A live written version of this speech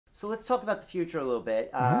So let's talk about the future a little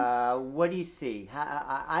bit. What do you see?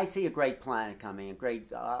 I see a great planet coming, a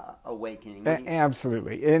great awakening.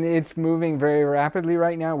 Absolutely. And it's moving very rapidly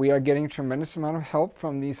right now. We are getting a tremendous amount of help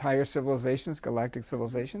from these higher civilizations, galactic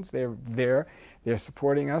civilizations. They're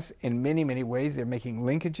supporting us in many, many ways. They're making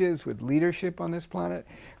linkages with leadership on this planet.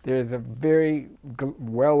 There's a very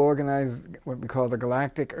well-organized, what we call the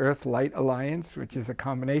Galactic Earth Light Alliance, which is a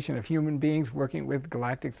combination of human beings working with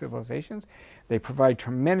galactic civilizations. They provide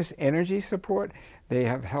tremendous energy support. They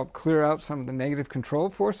have helped clear out some of the negative control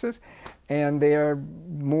forces, and they are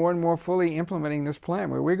more and more fully implementing this plan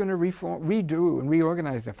where we're going to redo and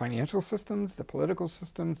reorganize the financial systems, the political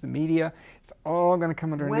systems, the media. It's all going to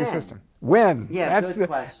come under a new system. When? Yeah, that's good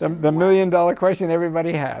question. the million-dollar question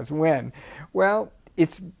everybody has. When? Well,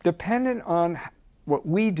 it's dependent on what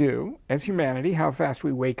we do as humanity, how fast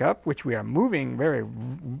we wake up, which we are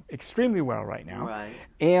moving extremely well right now. Right.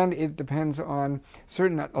 And it depends on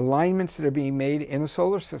certain alignments that are being made in the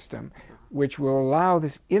solar system, which will allow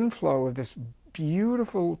this inflow of this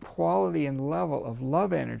beautiful quality and level of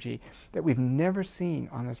love energy that we've never seen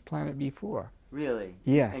on this planet before. Really?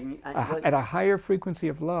 Yes, at a higher frequency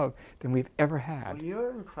of love than we've ever had. Well,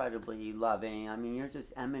 you're incredibly loving. I mean, you're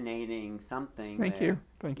just emanating something. Thank you.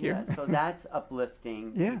 Thank you. Yeah, so that's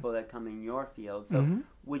uplifting people that come in your field. So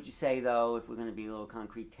would you say, though, if we're going to be a little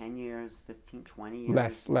concrete, 10 years, 15, 20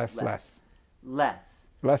 years?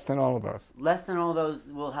 Less than all of those. Less than all those,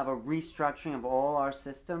 we'll have a restructuring of all our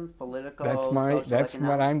systems, political, social, that's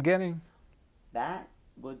what I'm getting. That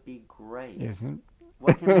would be great. Isn't it?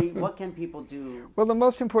 What can people do? Well, the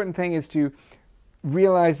most important thing is to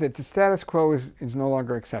realize that the status quo is no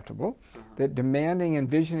longer acceptable, that demanding and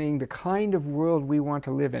envisioning the kind of world we want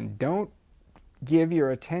to live in. Don't give your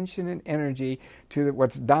attention and energy to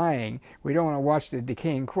what's dying. We don't want to watch the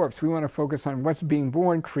decaying corpse. We want to focus on what's being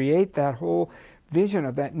born, create that whole vision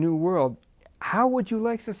of that new world. How would you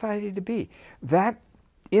like society to be? That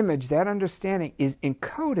image, that understanding is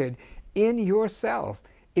encoded in your cells.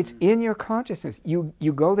 It's in your consciousness. You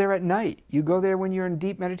go there at night. You go there when you're in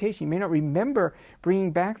deep meditation. You may not remember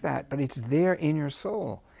bringing back that, but it's there in your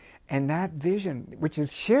soul. And that vision, which is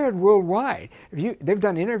shared worldwide, they've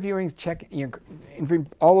done interviewing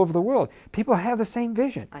all over the world. People have the same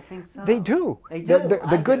vision. I think so. They do. They do.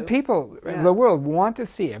 The good people of the world want to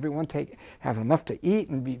see everyone have enough to eat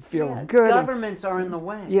and feel good. Governments are in the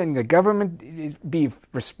way. Yeah, and the government be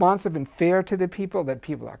responsive and fair to the people, that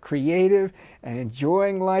people are creative and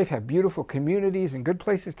enjoying life, have beautiful communities and good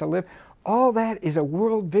places to live. All that is a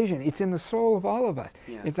world vision. It's in the soul of all of us.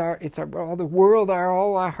 Yeah. It's all the world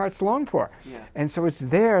all our hearts long for. Yeah. And so it's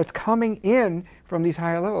there, it's coming in from these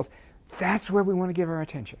higher levels. That's where we want to give our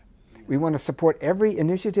attention. Yeah. We want to support every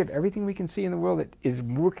initiative, everything we can see in the world that is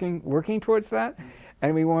working towards that.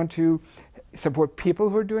 And we want to support people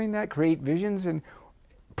who are doing that, create visions and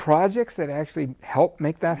projects that actually help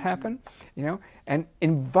make that happen, and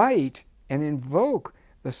invite and invoke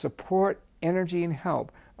the support, energy, and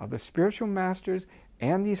help of the spiritual masters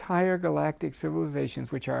and these higher galactic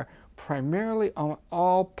civilizations, which are primarily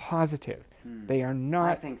all positive. They are not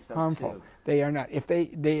I think so harmful. Too. They are not. If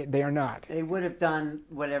they are not. They would have done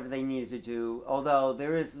whatever they needed to do, although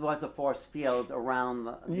there was a force field around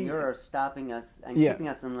the Earth stopping us and keeping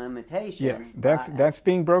us in limitation. Yes, that's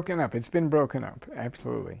being broken up. It's been broken up,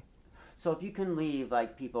 absolutely. So if you can leave,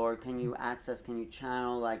 people, or can you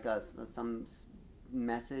channel, some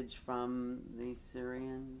message from these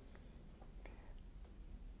Syrians?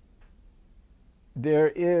 There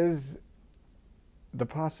is the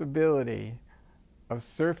possibility of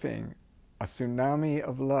surfing a tsunami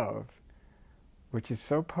of love, which is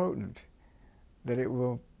so potent that it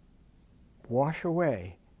will wash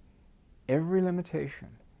away every limitation,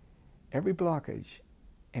 every blockage,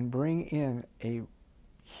 and bring in a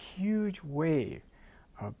huge wave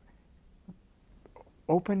of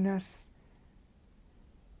openness,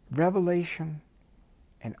 revelation,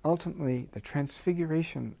 and ultimately the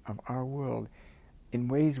transfiguration of our world in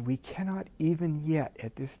ways we cannot even yet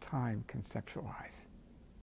at this time conceptualize.